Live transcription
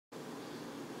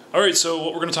Alright, so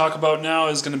what we're going to talk about now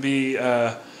is going to be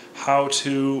how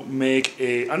to make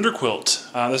a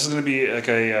underquilt. This is going to be like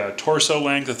a torso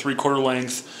length, a 3/4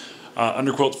 length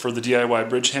underquilt for the DIY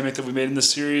bridge hammock that we made in this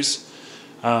series.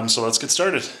 So let's get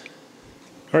started.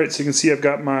 Alright, so you can see I've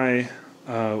got my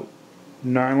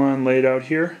nylon laid out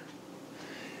here,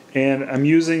 and I'm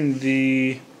using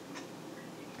the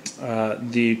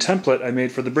template I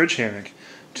made for the bridge hammock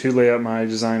to lay out my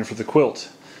design for the quilt.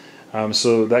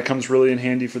 So that comes really in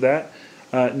handy for that.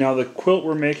 Now the quilt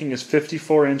we're making is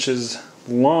 54 inches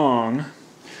long.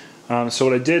 So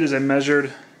what I did is I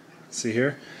measured, see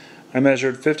here, I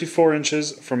measured 54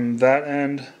 inches from that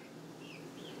end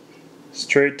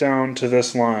straight down to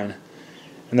this line,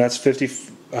 and that's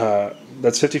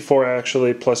 54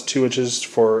 actually, plus 2 inches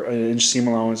for an inch seam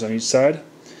allowance on each side.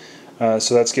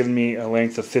 So that's giving me a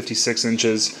length of 56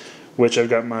 inches, which I've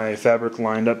got my fabric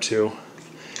lined up to.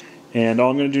 And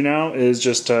all I'm going to do now is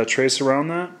just trace around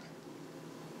that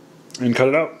and cut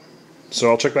it out. So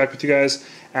I'll check back with you guys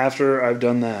after I've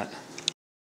done that.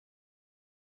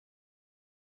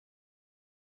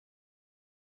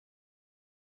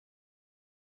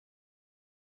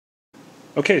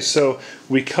 Okay, so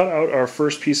we cut out our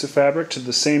first piece of fabric to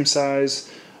the same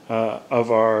size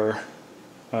of our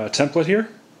template here.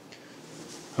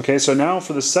 Okay, so now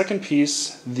for the second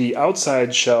piece, the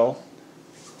outside shell,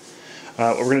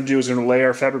 what we're going to do is we're going to lay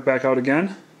our fabric back out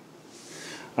again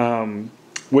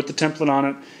with the template on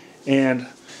it. And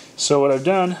so what I've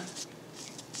done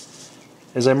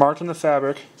is I marked on the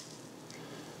fabric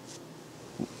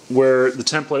where the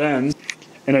template ends,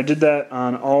 and I did that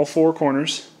on all 4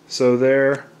 corners. So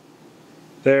there,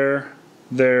 there,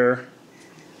 there,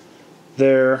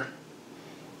 there,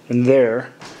 and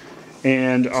there.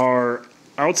 And our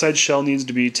outside shell needs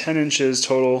to be 10 inches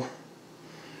total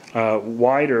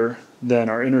wider than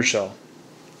our inner shell.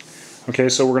 Okay,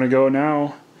 so we're going to go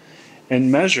now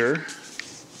and measure.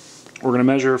 We're going to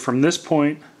measure from this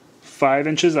point 5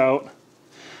 inches out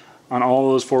on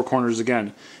all those 4 corners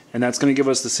again, and that's going to give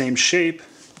us the same shape,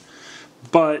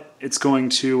 but it's going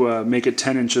to make it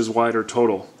 10 inches wider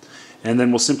total. And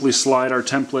then we'll simply slide our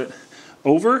template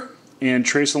over and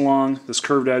trace along this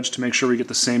curved edge to make sure we get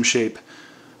the same shape,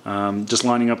 just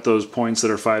lining up those points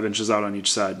that are 5 inches out on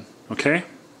each side. Okay?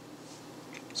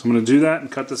 So I'm going to do that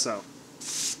and cut this out.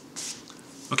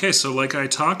 Okay, so like I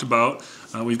talked about,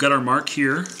 we've got our mark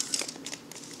here,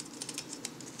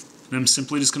 and I'm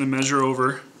simply just going to measure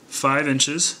over 5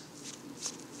 inches,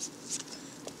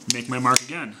 make my mark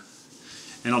again,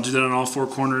 and I'll do that on all 4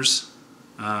 corners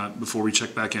before we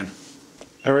check back in.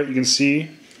 Alright, you can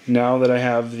see now that I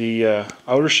have the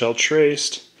outer shell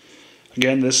traced.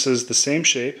 Again, this is the same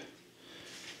shape,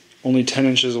 only 10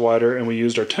 inches wider, and we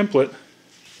used our template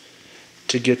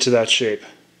to get to that shape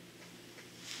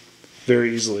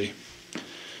very easily.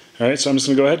 Alright, so I'm just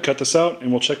going to go ahead, cut this out,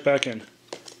 and we'll check back in.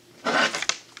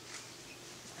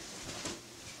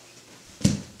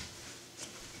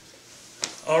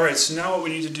 Alright, so now what we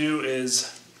need to do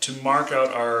is to mark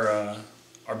out our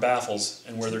baffles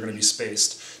and where they're going to be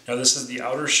spaced. Now this is the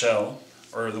outer shell,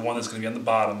 or the one that's going to be on the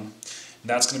bottom, and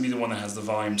that's going to be the one that has the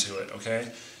volume to it,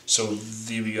 okay? So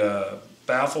the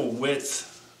baffle width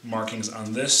markings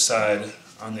on this side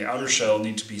on the outer shell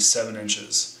need to be 7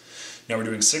 inches. Now we're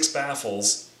doing 6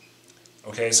 baffles,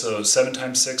 okay, so 7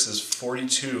 times 6 is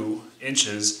 42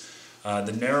 inches.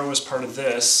 The narrowest part of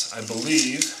this, I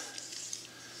believe,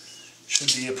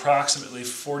 should be approximately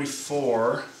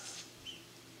 44.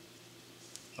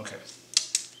 Okay,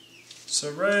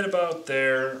 so right about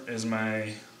there is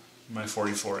my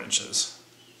 44 inches.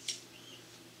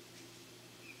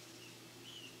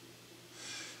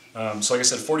 So like I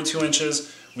said, 42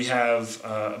 inches. We have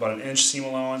about an inch seam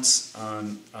allowance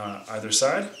on either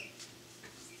side.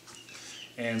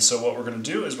 And so what we're going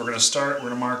to do is we're going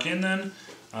to mark in then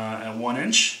at 1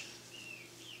 inch.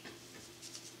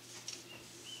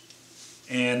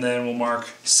 And then we'll mark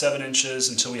 7 inches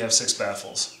until we have 6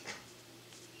 baffles.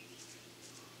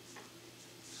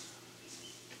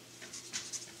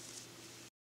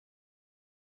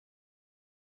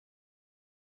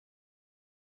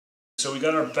 So we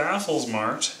got our baffles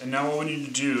marked, and now what we need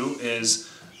to do is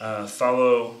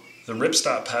follow the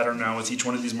ripstop pattern now with each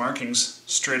one of these markings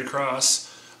straight across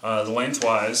the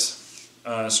lengthwise,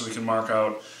 so we can mark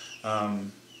out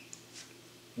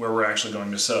where we're actually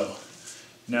going to sew.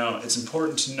 Now it's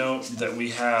important to note that we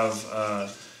have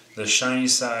the shiny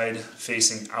side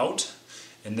facing out,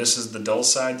 and this is the dull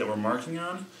side that we're marking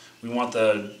on. We want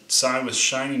the side with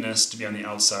shininess to be on the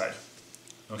outside.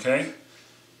 Okay?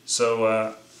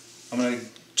 So I'm going to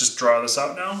just draw this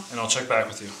out now, and I'll check back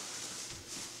with you.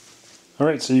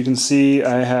 Alright, so you can see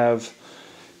I have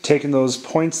taken those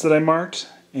points that I marked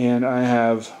and I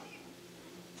have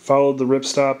followed the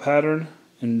ripstop pattern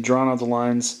and drawn out the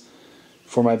lines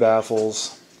for my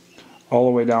baffles all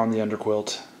the way down the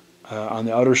underquilt on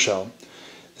the outer shell.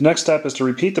 The next step is to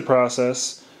repeat the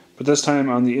process, but this time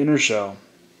on the inner shell.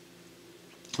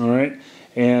 Alright,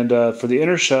 and for the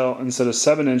inner shell, instead of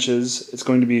 7 inches, it's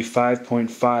going to be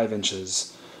 5.5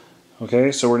 inches.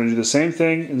 Okay, so we're going to do the same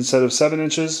thing. Instead of 7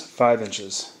 inches, 5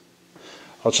 inches.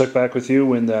 I'll check back with you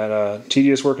when that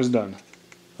tedious work is done.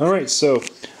 Alright, so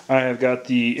I have got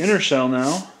the inner shell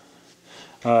now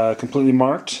completely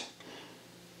marked.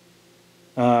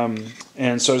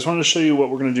 And so I just wanted to show you what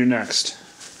we're going to do next.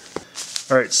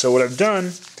 Alright, so what I've done,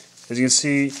 as you can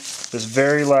see, this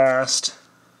very last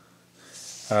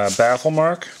baffle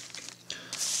mark,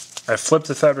 I flipped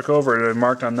the fabric over and I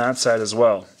marked on that side as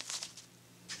well.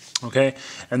 Okay,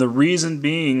 and the reason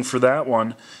being for that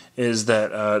one is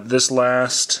that this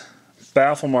last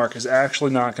baffle mark is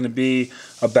actually not going to be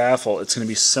a baffle, it's going to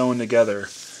be sewn together.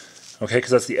 Okay,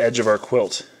 because that's the edge of our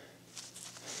quilt.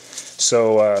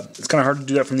 So it's kind of hard to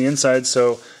do that from the inside,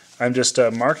 so I'm just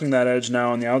marking that edge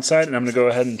now on the outside, and I'm going to go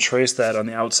ahead and trace that on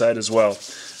the outside as well.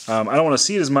 I don't want to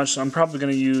see it as much, so I'm probably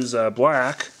going to use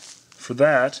black for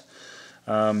that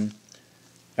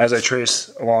as I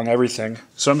trace along everything.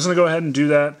 So I'm just going to go ahead and do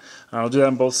that. I'll do that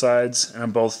on both sides, and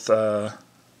on both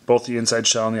the inside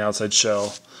shell and the outside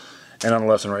shell, and on the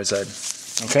left and right side.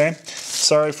 Okay?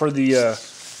 Sorry for the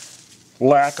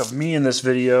lack of me in this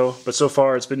video, but so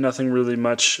far it's been nothing really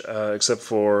much except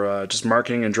for just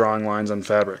marking and drawing lines on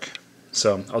fabric.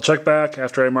 So I'll check back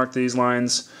after I mark these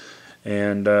lines,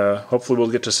 and hopefully we'll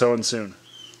get to sewing soon.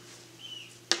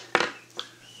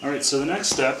 Alright, so the next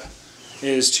step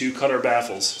is to cut our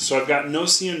baffles. So I've got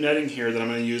no-seam netting here that I'm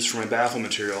going to use for my baffle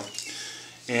material.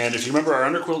 And if you remember, our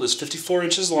underquilt is 54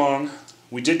 inches long.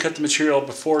 We did cut the material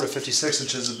before to 56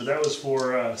 inches, but that was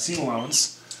for seam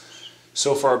allowance.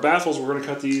 So for our baffles, we're going to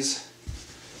cut these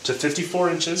to 54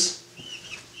 inches.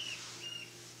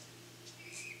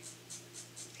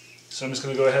 So I'm just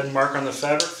going to go ahead and mark on the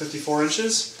fabric 54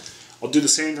 inches. I'll do the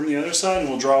same from the other side, and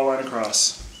we'll draw a line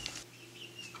across.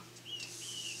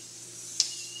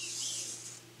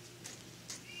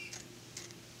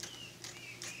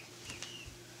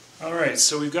 Alright,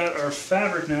 so we've got our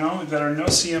fabric now. We've got our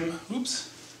no-seam,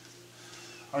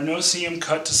 our no-seam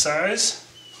cut to size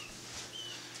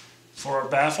for our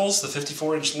baffles, the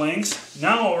 54-inch length.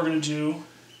 Now what we're going to do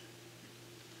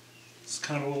is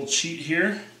kind of a little cheat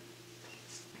here.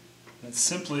 It's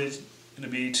simply going to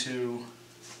be to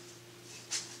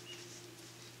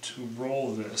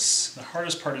roll this. The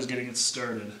hardest part is getting it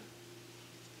started.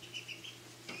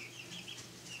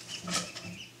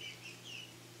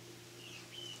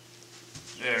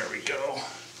 There we go.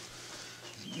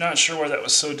 Not sure why that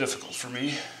was so difficult for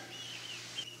me.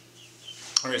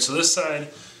 Alright, so this side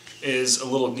is a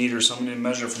little neater, so I'm going to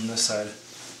measure from this side.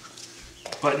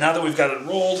 But now that we've got it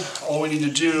rolled, all we need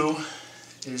to do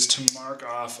is to mark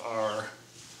off our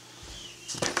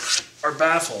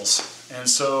baffles. And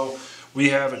so we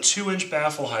have a 2-inch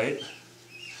baffle height,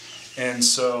 and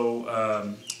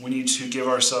so we need to give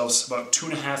ourselves about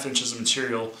 2.5 inches of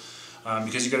material,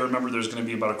 because you got to remember there's going to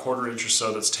be about a 1/4 inch or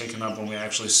so that's taken up when we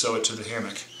actually sew it to the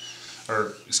hammock,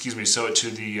 or excuse me, sew it to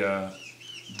the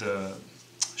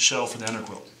shell for the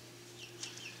underquilt.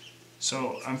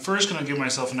 So I'm first going to give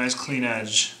myself a nice clean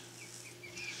edge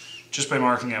just by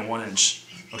marking at 1 inch.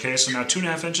 Okay, so now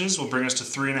 2.5 inches will bring us to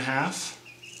 3.5.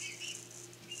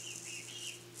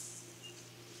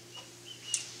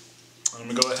 I'm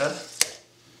going to go ahead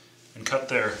and cut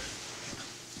there.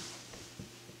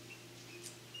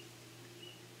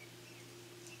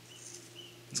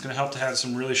 It's going to help to have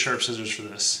some really sharp scissors for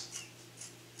this.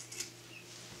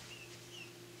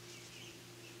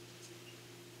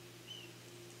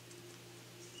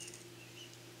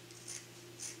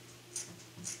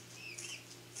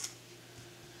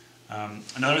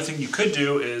 Another thing you could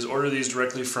do is order these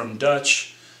directly from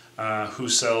Dutch, who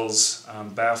sells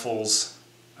baffles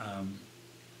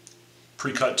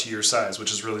pre-cut to your size,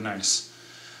 which is really nice.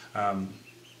 But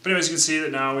anyways, you can see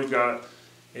that now we've got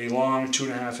a long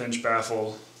 2.5 inch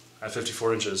baffle at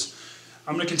 54 inches.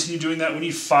 I'm going to continue doing that. We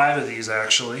need 5 of these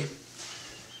actually.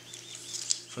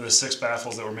 For the 6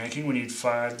 baffles that we're making, we need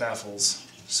 5 baffles.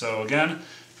 So again,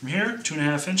 from here,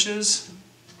 2.5 inches.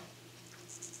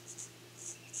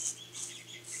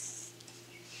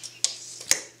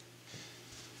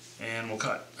 And we'll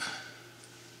cut.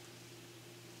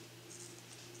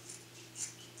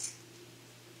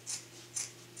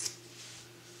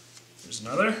 There's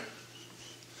another.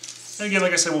 And again,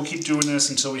 like I said, we'll keep doing this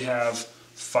until we have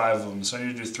 5 of them. So I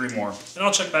need to do 3 more. And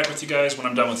I'll check back with you guys when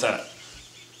I'm done with that.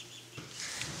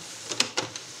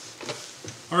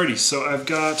 Alrighty, so I've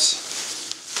got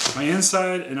my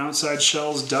inside and outside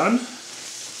shells done.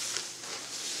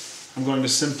 I'm going to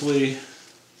simply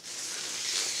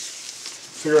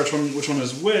figure out which one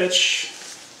is which,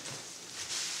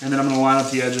 and then I'm going to line up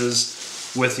the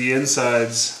edges with the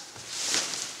insides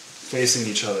facing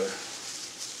each other.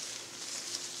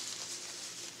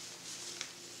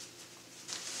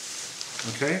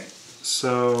 Okay,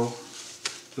 so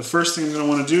the first thing I'm going to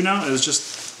want to do now is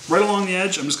just right along the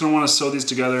edge, I'm just going to want to sew these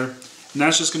together, and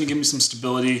that's just going to give me some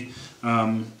stability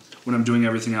when I'm doing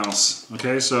everything else.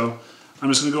 Okay, so I'm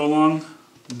just going to go along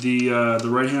the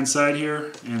right hand side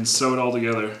here and sew it all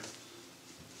together.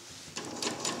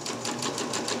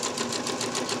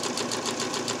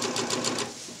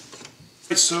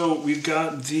 So we've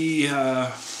got the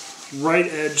right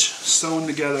edge sewn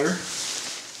together,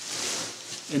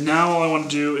 and now all I want to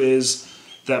do is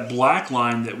that black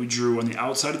line that we drew on the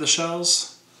outside of the shells,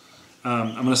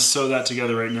 I'm going to sew that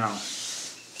together right now.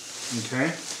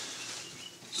 Okay,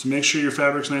 so make sure your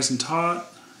fabric's nice and taut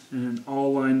and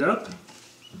all lined up.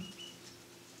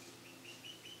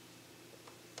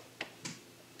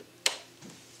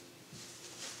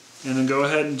 And then go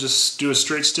ahead and just do a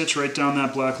straight stitch right down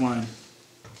that black line.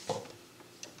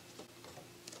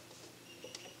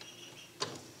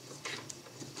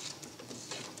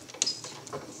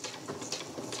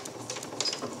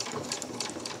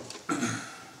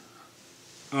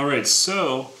 Alright,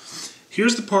 so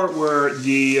here's the part where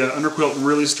the underquilt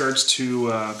really starts to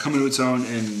come into its own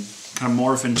and kind of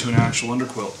morph into an actual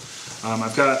underquilt.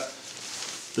 I've got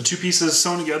the two pieces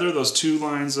sewn together, those two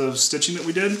lines of stitching that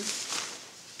we did.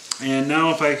 And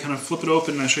now if I kind of flip it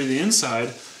open and I show you the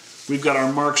inside, we've got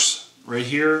our marks right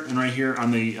here and right here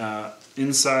on the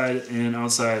inside and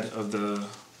outside of the,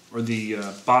 or the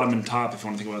bottom and top, if you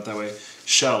want to think about it that way,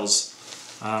 shells.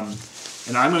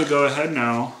 And I'm going to go ahead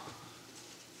now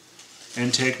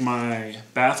and take my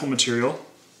baffle material,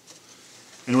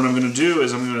 and what I'm going to do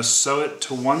is I'm going to sew it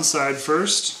to one side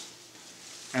first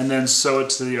and then sew it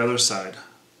to the other side.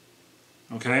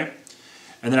 Okay?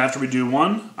 And then after we do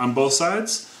one on both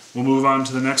sides, we'll move on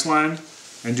to the next line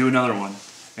and do another one,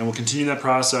 and we'll continue that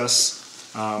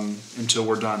process until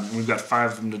we're done, and we've got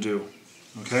 5 of them to do.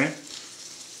 Okay?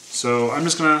 So I'm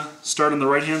just going to start on the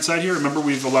right hand side here. Remember,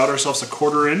 we've allowed ourselves a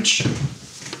 1/4 inch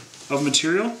of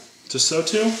material to sew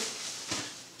to.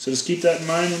 So just keep that in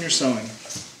mind when you're sewing.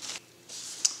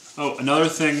 Oh, another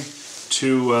thing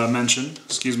to mention,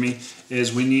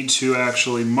 is we need to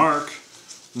actually mark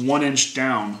 1 inch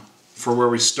down for where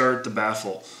we start the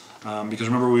baffle. Because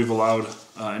remember, we've allowed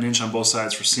an inch on both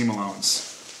sides for seam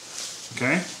allowance.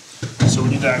 Okay? So we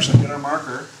need to actually get our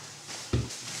marker.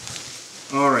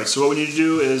 Alright, so what we need to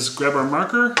do is grab our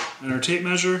marker and our tape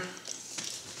measure.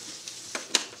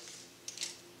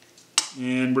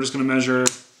 And we're just going to measure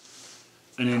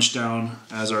 1 inch down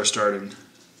as our starting.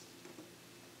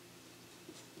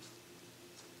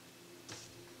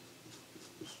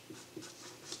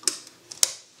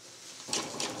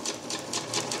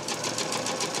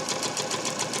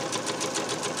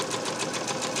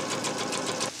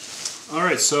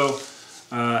 Alright, so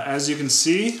as you can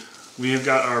see, we have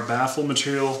got our baffle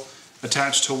material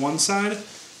attached to one side.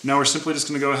 Now we're simply just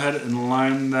going to go ahead and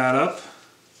line that up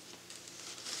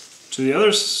to the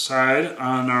other side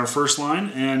on our first line,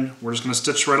 and we're just going to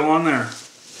stitch right along there.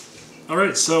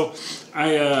 Alright, so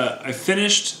I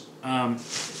finished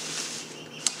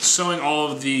sewing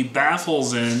all of the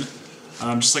baffles in,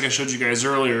 just like I showed you guys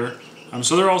earlier.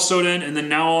 So they're all sewed in, and then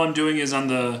now all I'm doing is on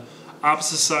the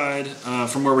opposite side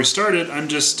from where we started, I'm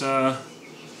just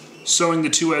sewing the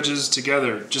two edges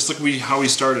together, just like how we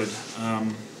started.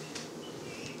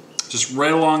 Just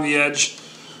right along the edge.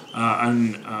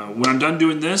 When I'm done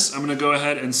doing this, I'm going to go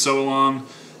ahead and sew along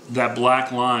that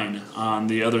black line on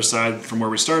the other side from where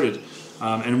we started.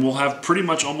 And we'll have pretty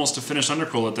much almost a finished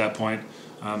underquilt at that point.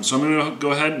 So I'm going to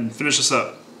go ahead and finish this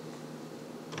up.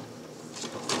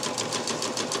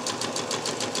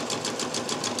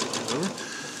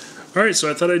 Alright,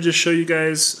 so I thought I'd just show you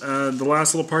guys the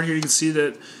last little part here. You can see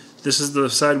that this is the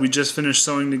side we just finished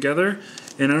sewing together.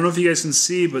 And I don't know if you guys can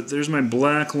see, but there's my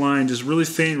black line just really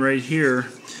faint right here.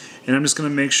 And I'm just going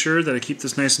to make sure that I keep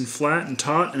this nice and flat and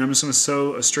taut, and I'm just going to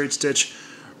sew a straight stitch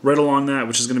right along that,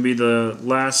 which is going to be the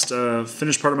last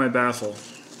finished part of my baffle.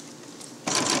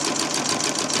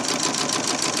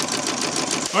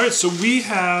 Alright, so we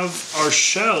have our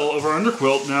shell of our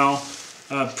underquilt now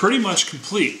pretty much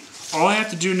complete. All I have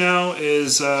to do now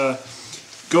is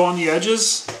go on the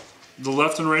edges, the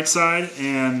left and right side,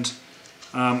 and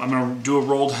I'm going to do a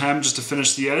rolled hem just to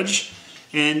finish the edge.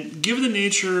 And given the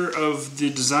nature of the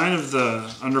design of the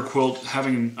underquilt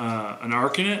having an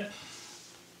arc in it,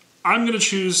 I'm going to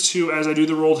choose to, as I do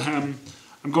the rolled hem,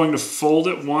 I'm going to fold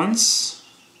it once,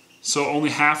 so only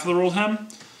half of the rolled hem,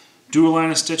 do a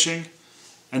line of stitching,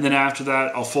 and then after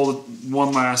that I'll fold it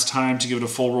one last time to give it a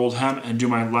full rolled hem and do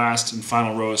my last and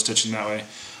final row of stitching that way.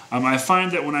 I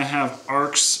find that when I have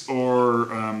arcs or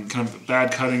kind of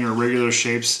bad cutting or regular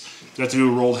shapes that I have to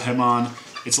do a rolled hem on,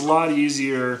 it's a lot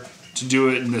easier to do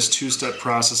it in this two-step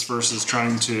process versus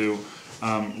trying to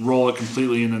roll it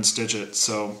completely and then stitch it.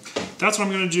 So that's what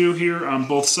I'm going to do here on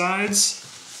both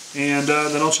sides, and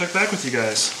then I'll check back with you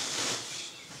guys.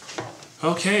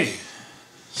 Okay,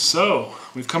 so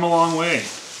we've come a long way.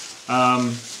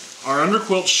 Our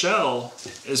underquilt shell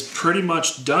is pretty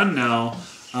much done now.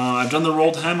 I've done the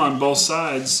rolled hem on both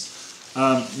sides.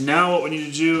 Now what we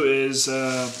need to do is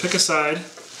pick a side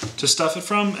to stuff it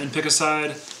from and pick a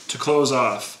side to close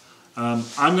off.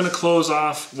 I'm going to close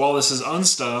off, while this is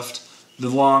unstuffed, the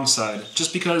long side,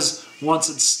 just because once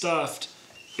it's stuffed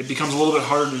it becomes a little bit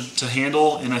harder to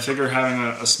handle, and I figure having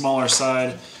a smaller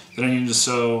side that I need to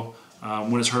sew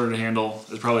when it's harder to handle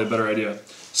is probably a better idea.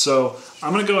 So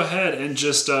I'm going to go ahead and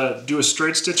just do a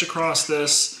straight stitch across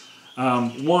this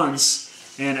once,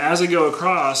 and as I go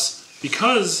across,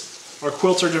 because our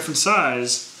quilts are different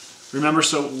size, remember,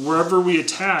 so wherever we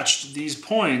attached these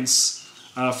points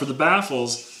for the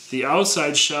baffles, the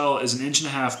outside shell is 1.5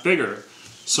 inches bigger.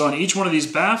 So on each one of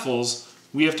these baffles,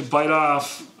 we have to bite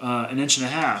off 1.5 inches.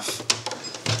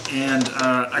 And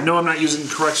I know I'm not using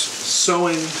correct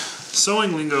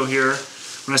sewing lingo here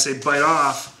when I say bite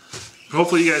off. But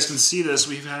hopefully you guys can see this.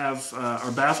 We have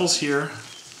our baffles here,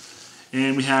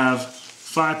 and we have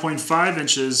 5.5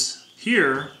 inches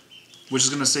here, which is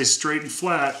going to stay straight and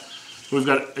flat. We've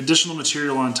got additional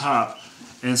material on top.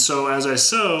 And so as I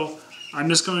sew, I'm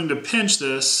just going to pinch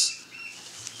this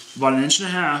about 1.5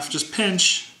 inches, just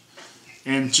pinch,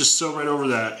 and just sew right over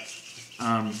that.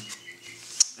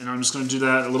 And I'm just going to do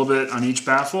that a little bit on each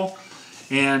baffle.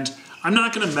 And I'm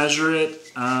not going to measure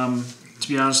it, to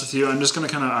be honest with you. I'm just going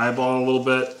to kind of eyeball a little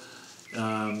bit.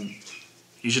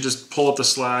 You should just pull up the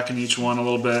slack in each one a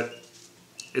little bit.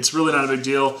 It's really not a big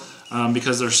deal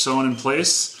because they're sewn in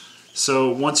place.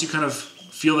 So once you kind of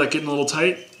feel that getting a little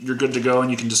tight, you're good to go,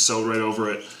 and you can just sew right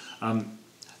over it.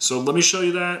 So let me show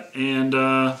you that, and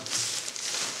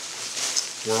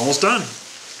we're almost done.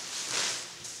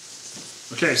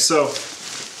 Okay, so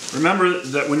remember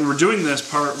that when we're doing this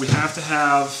part, we have to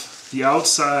have the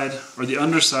outside or the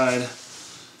underside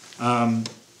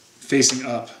facing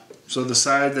up. So the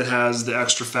side that has the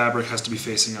extra fabric has to be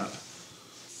facing up.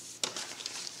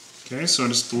 Okay, so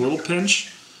just a little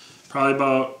pinch, probably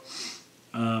about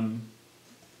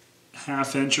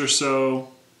 1/2 inch or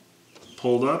so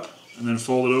pulled up, and then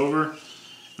fold it over.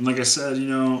 And like I said, you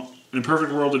know, in a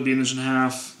perfect world it'd be 1.5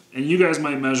 inches, and you guys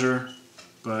might measure,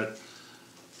 but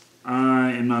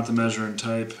I am not the measuring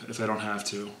type if I don't have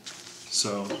to.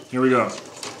 So here we go.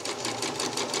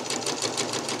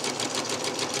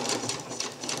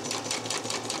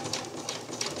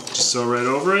 Just sew right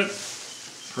over it.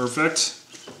 Perfect.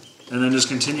 And then just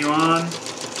continue on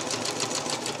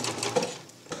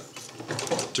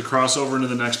to cross over into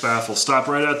the next baffle. Stop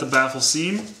right at the baffle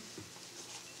seam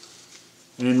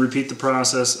and repeat the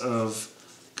process of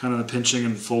kind of the pinching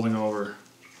and folding over.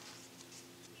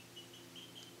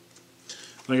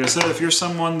 Like I said, if you're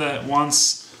someone that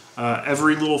wants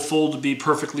every little fold to be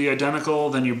perfectly identical,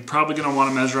 then you're probably going to want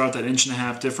to measure out that 1.5 inch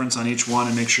difference on each one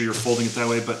and make sure you're folding it that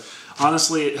way. But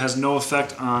honestly, it has no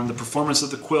effect on the performance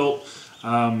of the quilt.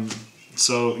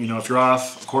 So, you know, if you're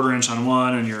off 1/4 inch on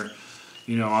one and you're,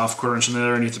 you know, off 1/4 inch on the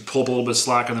other, and you have to pull up a little bit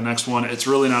slack on the next one, it's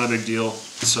really not a big deal.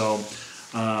 So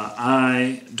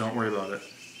I don't worry about it.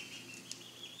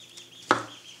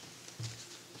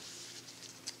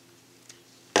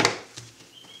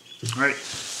 Alright,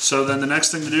 so then the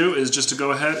next thing to do is just to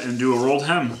go ahead and do a rolled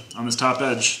hem on this top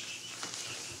edge.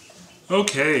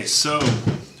 Okay, so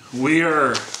we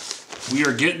are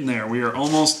getting there. We are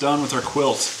almost done with our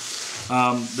quilt.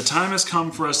 The time has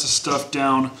come for us to stuff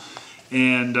down,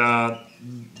 and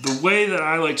the way that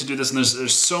I like to do this, and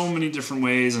there's so many different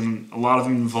ways, and a lot of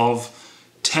them involve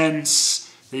tents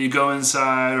that you go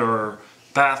inside or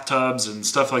bathtubs and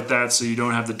stuff like that, so you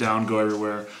don't have the down go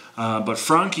everywhere. But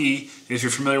Frankie, if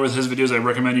you're familiar with his videos, I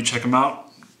recommend you check him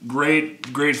out. Great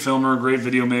filmer, great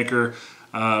video maker.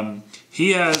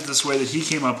 He has this way that he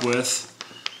came up with,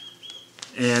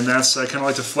 and that's, I kind of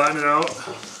like to flatten it out,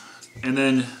 and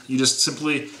then you just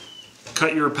simply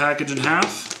cut your package in half,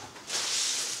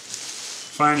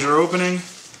 find your opening,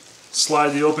 slide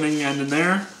the opening end in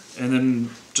there, and then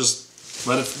just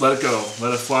let it go,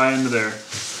 let it fly into there.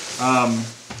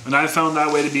 And I found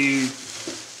that way to be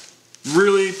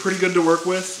really pretty good to work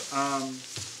with.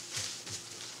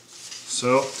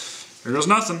 So here goes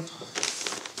nothing.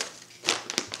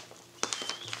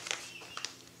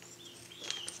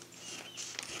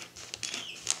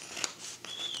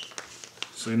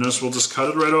 So you notice we'll just cut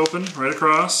it right open, right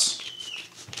across.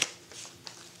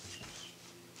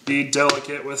 Be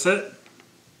delicate with it.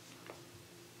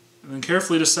 And then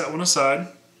carefully just set one aside. And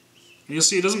you'll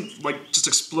see it doesn't like just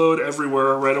explode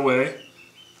everywhere right away.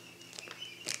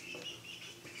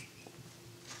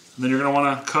 And then you're going to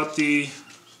want to cut the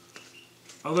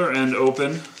other end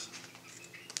open. And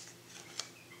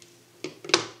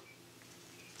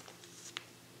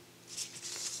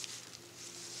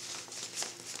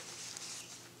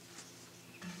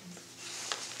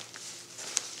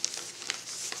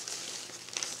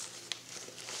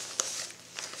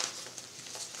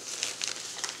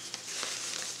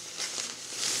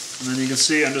then you can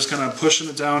see I'm just kind of pushing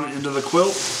it down into the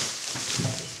quilt.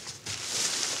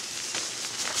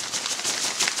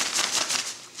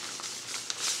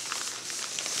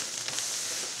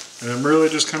 And I'm really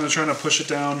just kind of trying to push it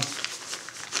down.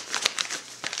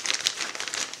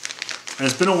 And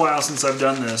it's been a while since I've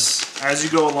done this. As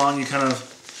you go along, you kind of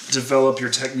develop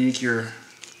your technique, your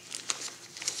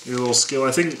little skill.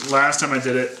 I think last time I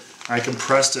did it, I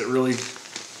compressed it really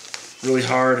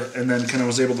hard and then kind of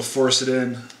was able to force it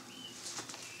in.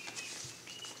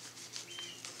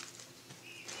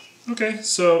 Okay,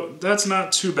 so that's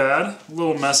not too bad. A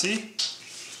little messy.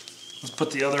 Let's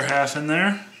put the other half in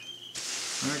there.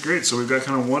 Alright, great. So we've got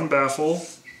kind of one baffle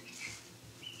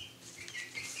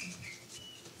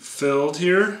filled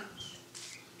here.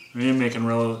 I am making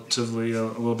relatively a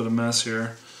little bit of mess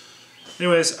here.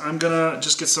 Anyways, I'm gonna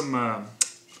just get some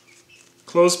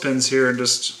clothespins here and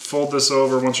just fold this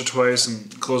over once or twice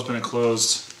and clothespin it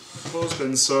closed.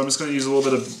 Clothespins, so I'm just gonna use a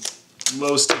little bit of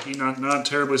low sticky, not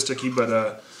terribly sticky,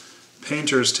 but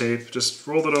painter's tape. Just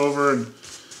roll it over and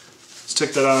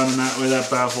stick that on, and that way that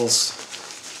baffles.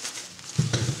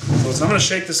 So I'm going to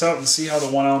shake this out and see how the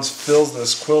 1 ounce fills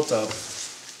this quilt up.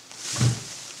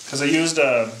 Because I used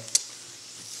a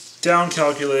down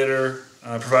calculator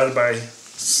provided by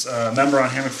a member on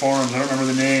Hammock Forums. I don't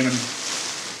remember the name, and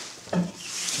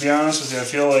to be honest with you, I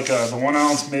feel like the 1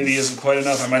 ounce maybe isn't quite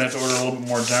enough. I might have to order a little bit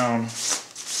more down.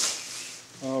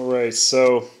 Alright,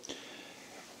 so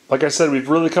like I said, we've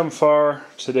really come far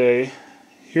today.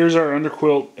 Here's our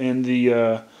underquilt and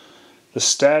the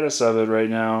status of it right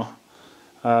now.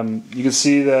 You can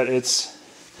see that it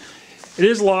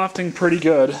is lofting pretty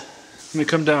good. Let me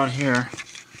come down here.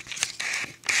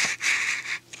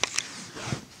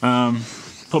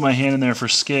 Put my hand in there for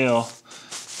scale.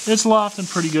 It's lofting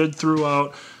pretty good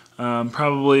throughout.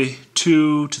 Probably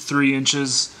 2 to 3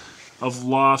 inches of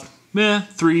loft.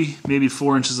 3, maybe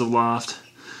 4 inches of loft.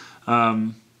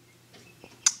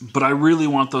 But I really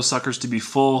want those suckers to be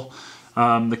full.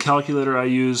 The calculator I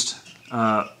used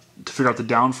to figure out the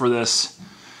down for this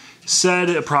said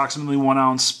approximately 1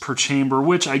 ounce per chamber,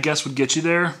 which I guess would get you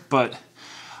there, but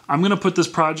I'm going to put this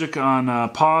project on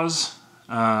pause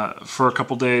for a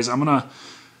couple days. I'm going to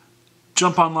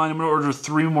jump online. I'm going to order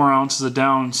 3 more ounces of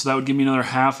down, so that would give me another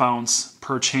 ½ ounce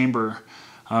per chamber,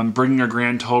 bringing our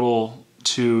grand total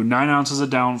to 9 ounces of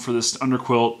down for this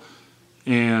underquilt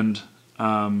and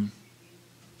 1½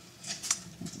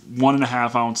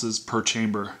 ounces per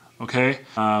chamber. Okay,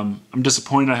 I'm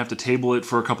disappointed I have to table it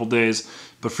for a couple days,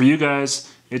 but for you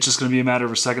guys, it's just going to be a matter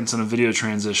of seconds in a video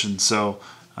transition. So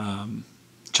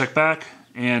check back,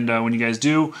 and when you guys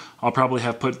do, I'll probably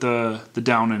have put the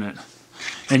down in it.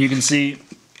 And you can see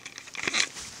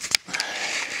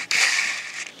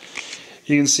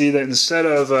that instead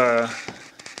of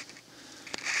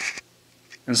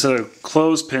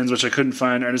clothespins, which I couldn't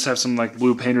find, I just have some like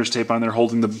blue painter's tape on there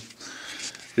holding the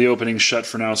opening shut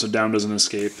for now so down doesn't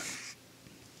escape.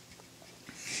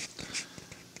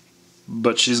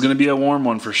 But she's going to be a warm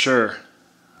one for sure.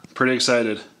 Pretty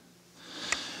excited.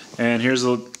 And here's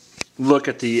a look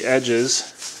at the edges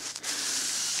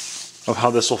of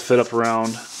how this will fit up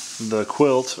around the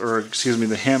quilt, or excuse me,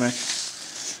 the hammock.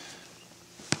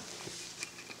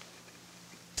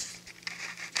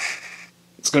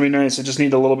 It's going to be nice. I just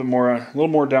need a little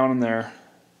more down in there.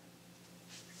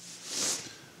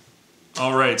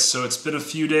 Alright, so it's been a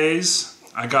few days.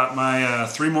 I got my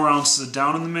 3 more ounces of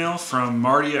down in the mail from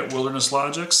Marty at Wilderness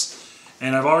Logics,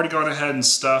 and I've already gone ahead and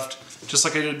stuffed, just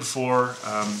like I did before,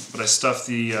 but I stuffed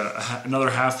another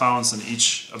 ½ ounce in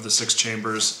each of the 6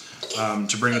 chambers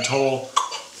to bring a total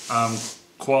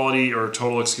quantity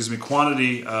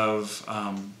of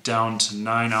down to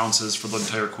 9 ounces for the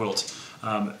entire quilt.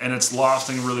 And it's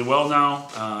lofting really well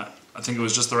now. I think it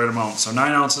was just the right amount. So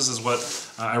 9 ounces is what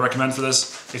I recommend for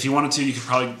this. If you wanted to, you could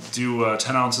probably do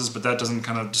 10 ounces, but that doesn't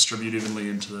kind of distribute evenly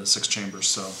into the 6 chambers.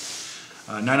 So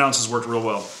 9 ounces worked real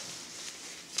well.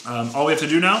 All we have to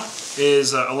do now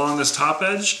is along this top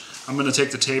edge, I'm going to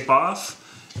take the tape off,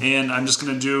 and I'm just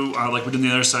going to do like we did on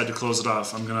the other side to close it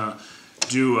off. I'm going to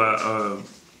do a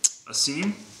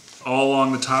seam all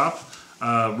along the top,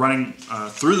 running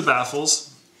through the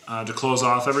baffles to close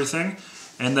off everything,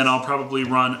 and then I'll probably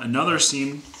run another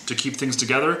seam to keep things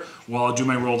together while I do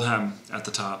my rolled hem at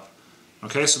the top.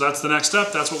 Okay, so that's the next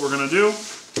step. That's what we're going to do.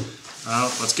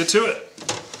 Let's get to it.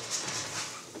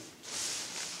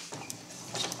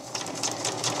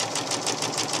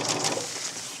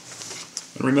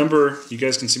 And remember, you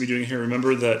guys can see me doing it here,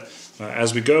 remember that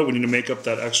as we go, we need to make up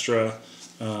that extra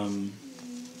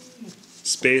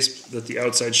space that the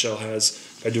outside shell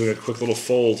has by doing a quick little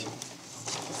fold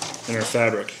in our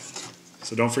fabric.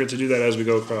 So don't forget to do that as we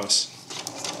go across.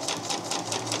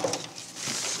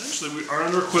 Essentially, our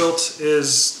underquilt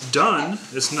is done.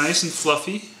 It's nice and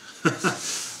fluffy.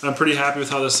 I'm pretty happy with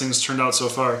how this thing's turned out so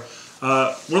far.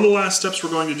 One of the last steps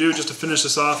we're going to do just to finish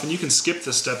this off, and you can skip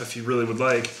this step if you really would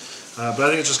like, but I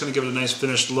think it's just going to give it a nice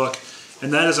finished look,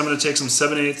 and that is I'm going to take some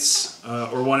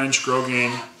 7/8 or 1 inch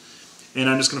grosgrain, and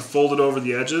I'm just going to fold it over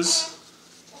the edges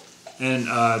and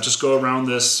just go around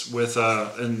this with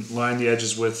and line the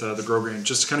edges with the grosgrain,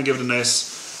 just to kind of give it a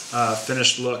nice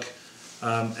finished look.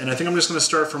 And I think I'm just going to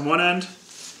start from one end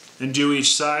and do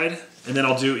each side, and then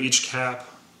I'll do each cap.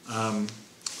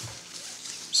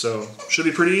 So should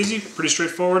be pretty easy, pretty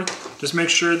straightforward. Just make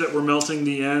sure that we're melting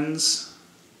the ends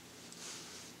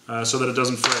so that it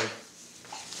doesn't fray.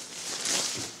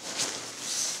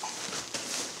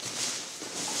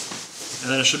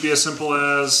 And then it should be as simple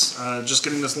as just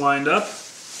getting this lined up.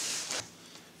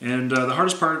 And the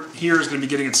hardest part here is going to be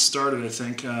getting it started, I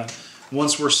think.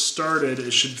 Once we're started,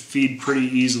 it should feed pretty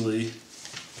easily.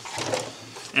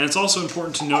 And it's also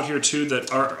important to note here too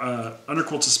that our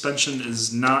underquilt suspension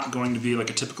is not going to be like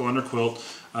a typical underquilt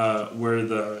where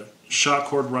the shot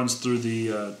cord runs through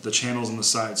the channels on the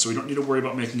side. So we don't need to worry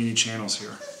about making any channels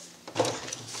here.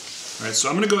 Alright, so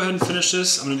I'm going to go ahead and finish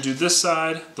this. I'm going to do this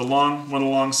side, one of the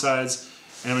long sides,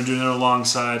 and I'm going to do another long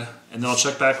side, and then I'll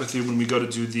check back with you when we go to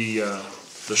do the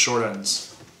short ends.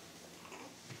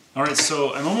 Alright,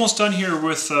 so I'm almost done here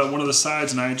with one of the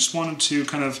sides, and I just wanted to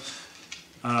kind of,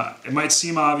 it might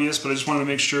seem obvious, but I just wanted to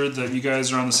make sure that you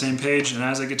guys are on the same page, and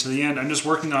as I get to the end, I'm just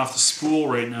working off the spool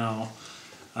right now,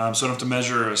 so I don't have to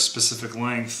measure a specific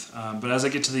length, but as I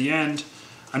get to the end,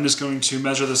 I'm just going to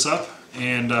measure this up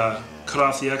and cut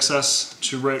off the excess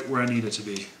to right where I need it to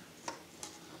be.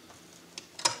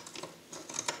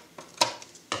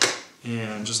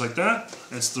 And just like that,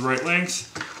 it's the right length.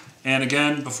 And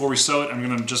again, before we sew it, I'm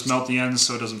going to just melt the ends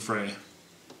so it doesn't fray.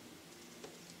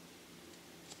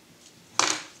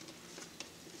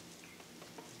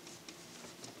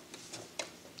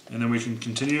 And then we can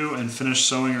continue and finish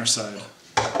sewing our side.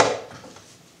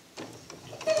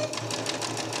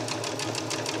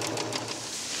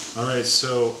 Alright,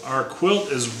 so our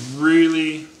quilt is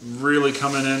really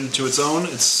coming into its own.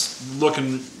 It's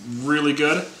looking really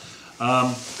good.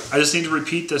 I just need to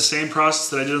repeat the same process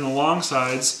that I did on the long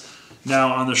sides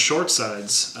now on the short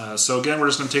sides. So again, we're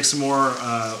just going to take some more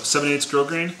 7/8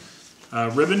 grosgrain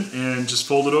ribbon and just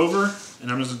fold it over, and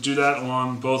I'm just going to do that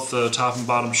along both the top and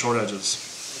bottom short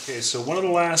edges. Okay, so one of the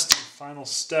last final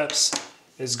steps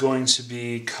is going to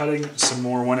be cutting some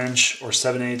more 1 inch or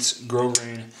 7/8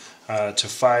 grosgrain to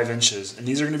 5 inches, and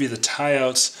these are going to be the tie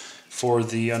outs for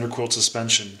the underquilt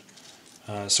suspension.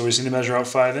 So we just need to measure out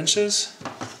 5 inches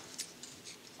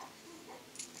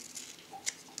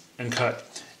and cut.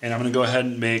 And I'm going to go ahead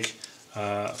and make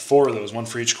 4 of those, one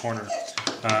for each corner.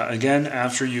 Again,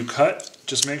 after you cut,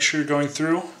 just make sure you're going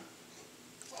through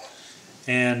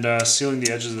and sealing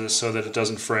the edges of this so that it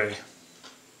doesn't fray.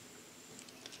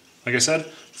 Like I said,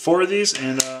 4 of these,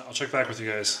 and I'll check back with you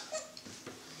guys.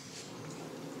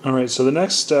 Alright, so the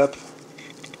next step,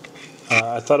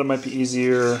 I thought it might be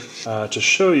easier to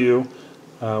show you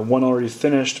one already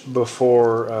finished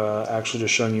before actually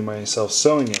just showing you myself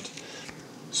sewing it.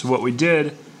 So what we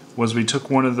did was we took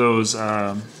one of those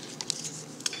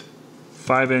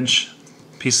 5-inch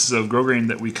pieces of grosgrain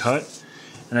that we cut,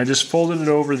 and I just folded it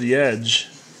over the edge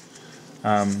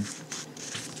and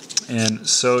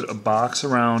sewed a box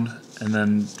around and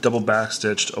then double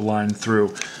backstitched a line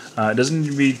through. It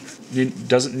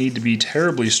doesn't need to be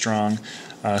terribly strong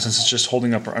since it's just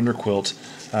holding up our underquilt.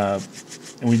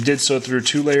 And we did sew through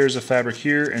 2 layers of fabric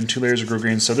here and 2 layers of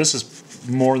grosgrain, so this is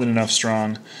more than enough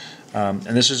strong. And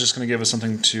this is just going to give us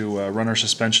something to run our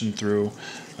suspension through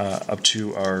up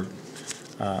to our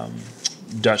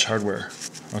Dutch hardware.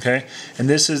 Okay, and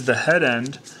this is the head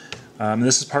end.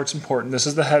 This part's important. This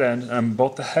is the head end.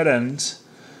 Both the head ends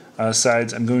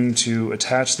sides, I'm going to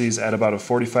attach these at about a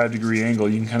 45-degree angle.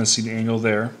 You can kind of see the angle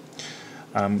there.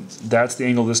 That's the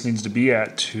angle this needs to be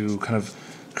at to kind of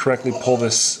correctly pull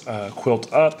this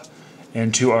quilt up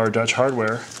into our Dutch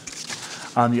hardware.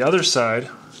 On the other side,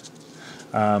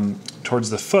 towards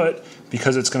the foot,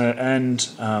 because it's going to end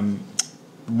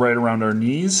right around our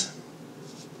knees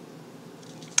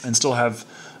and still have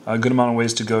a good amount of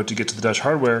ways to go to get to the Dutch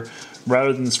hardware,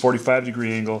 rather than this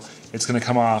 45-degree angle, it's going to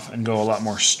come off and go a lot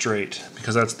more straight,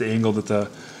 because that's the angle that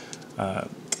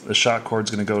the shot cord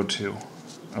is going to go to.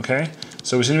 Okay,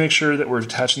 so we just need to make sure that we're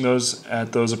attaching those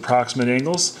at those approximate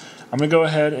angles. I'm going to go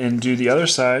ahead and do the other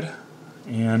side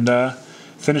and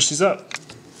finish these up.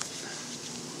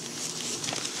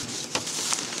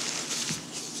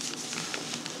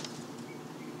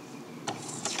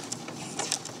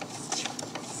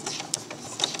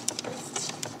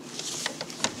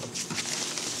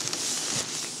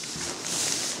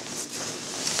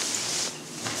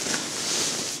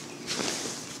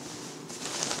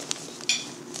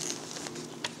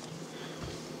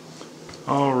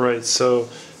 Alright, so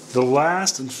the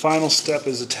last and final step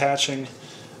is attaching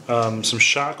some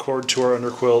shot cord to our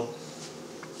underquilt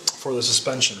for the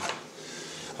suspension.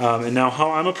 And now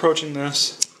how I'm approaching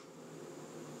this,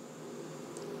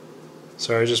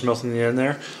 sorry, just melting the end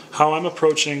there. How I'm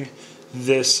approaching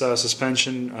this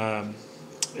suspension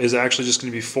is actually just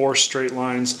going to be 4 straight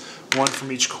lines, one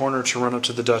from each corner to run up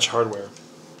to the Dutch hardware.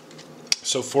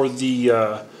 So for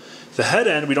the head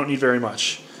end, we don't need very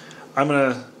much. I'm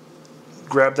going to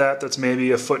grab that's maybe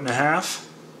 1.5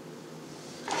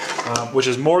 feet, which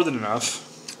is more than enough.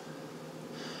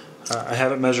 I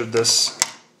haven't measured this,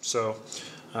 so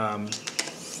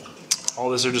all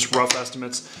this are just rough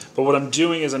estimates. But what I'm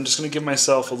doing is I'm just going to give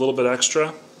myself a little bit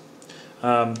extra,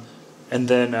 and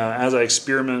then as I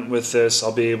experiment with this,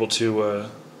 I'll be able to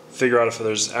figure out if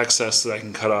there's excess that I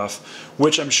can cut off,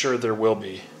 which I'm sure there will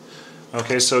be.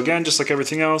 Okay, so again, just like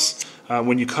everything else,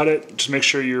 when you cut it, just make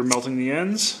sure you're melting the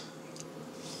ends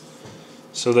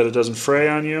so that it doesn't fray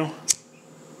on you.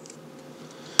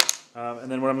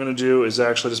 And then what I'm going to do is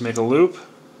actually just make a loop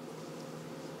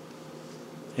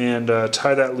and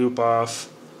tie that loop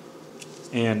off,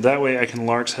 and that way I can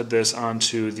lark's head this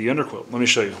onto the underquilt. Let me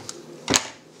show you.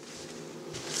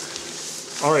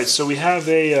 Alright, so we have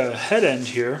a head end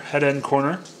here, head end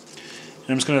corner, and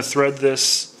I'm just going to thread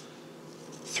this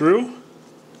through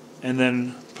and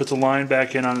then put the line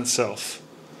back in on itself.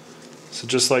 So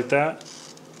just like that.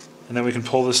 And then we can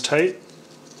pull this tight.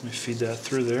 Let me feed that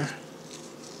through there.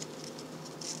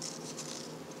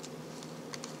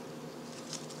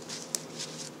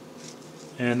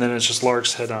 And then it's just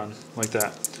lark's head on, like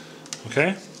that.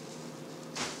 Okay?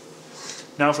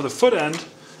 Now for the foot end,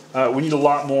 we need a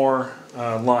lot more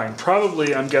line.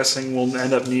 Probably, I'm guessing, we'll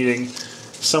end up needing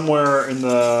somewhere in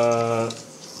the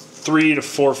 3 to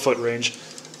 4 foot range.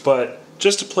 But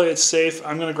just to play it safe,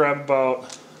 I'm going to grab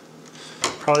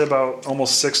probably about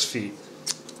almost 6 feet.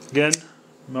 Again,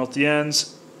 melt the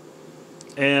ends.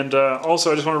 And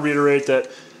also I just want to reiterate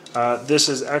that this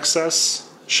is excess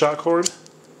shot cord.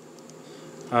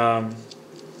 And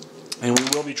we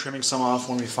will be trimming some off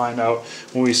when we find out,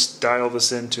 when we dial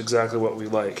this into exactly what we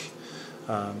like.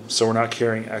 So we're not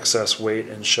carrying excess weight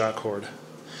and shot cord.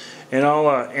 And I'll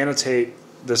annotate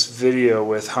this video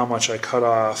with how much I cut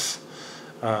off,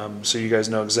 so you guys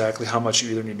know exactly how much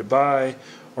you either need to buy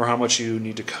or how much you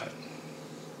need to cut.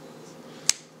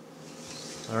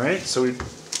 Alright, so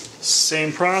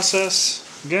same process.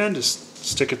 Again, just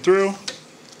stick it through.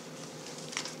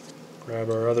 Grab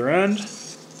our other end.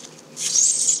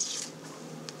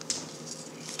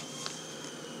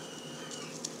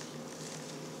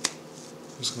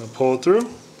 Just going to pull it through,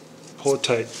 pull it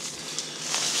tight.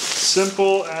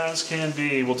 Simple as can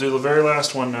be. We'll do the very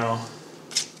last one now.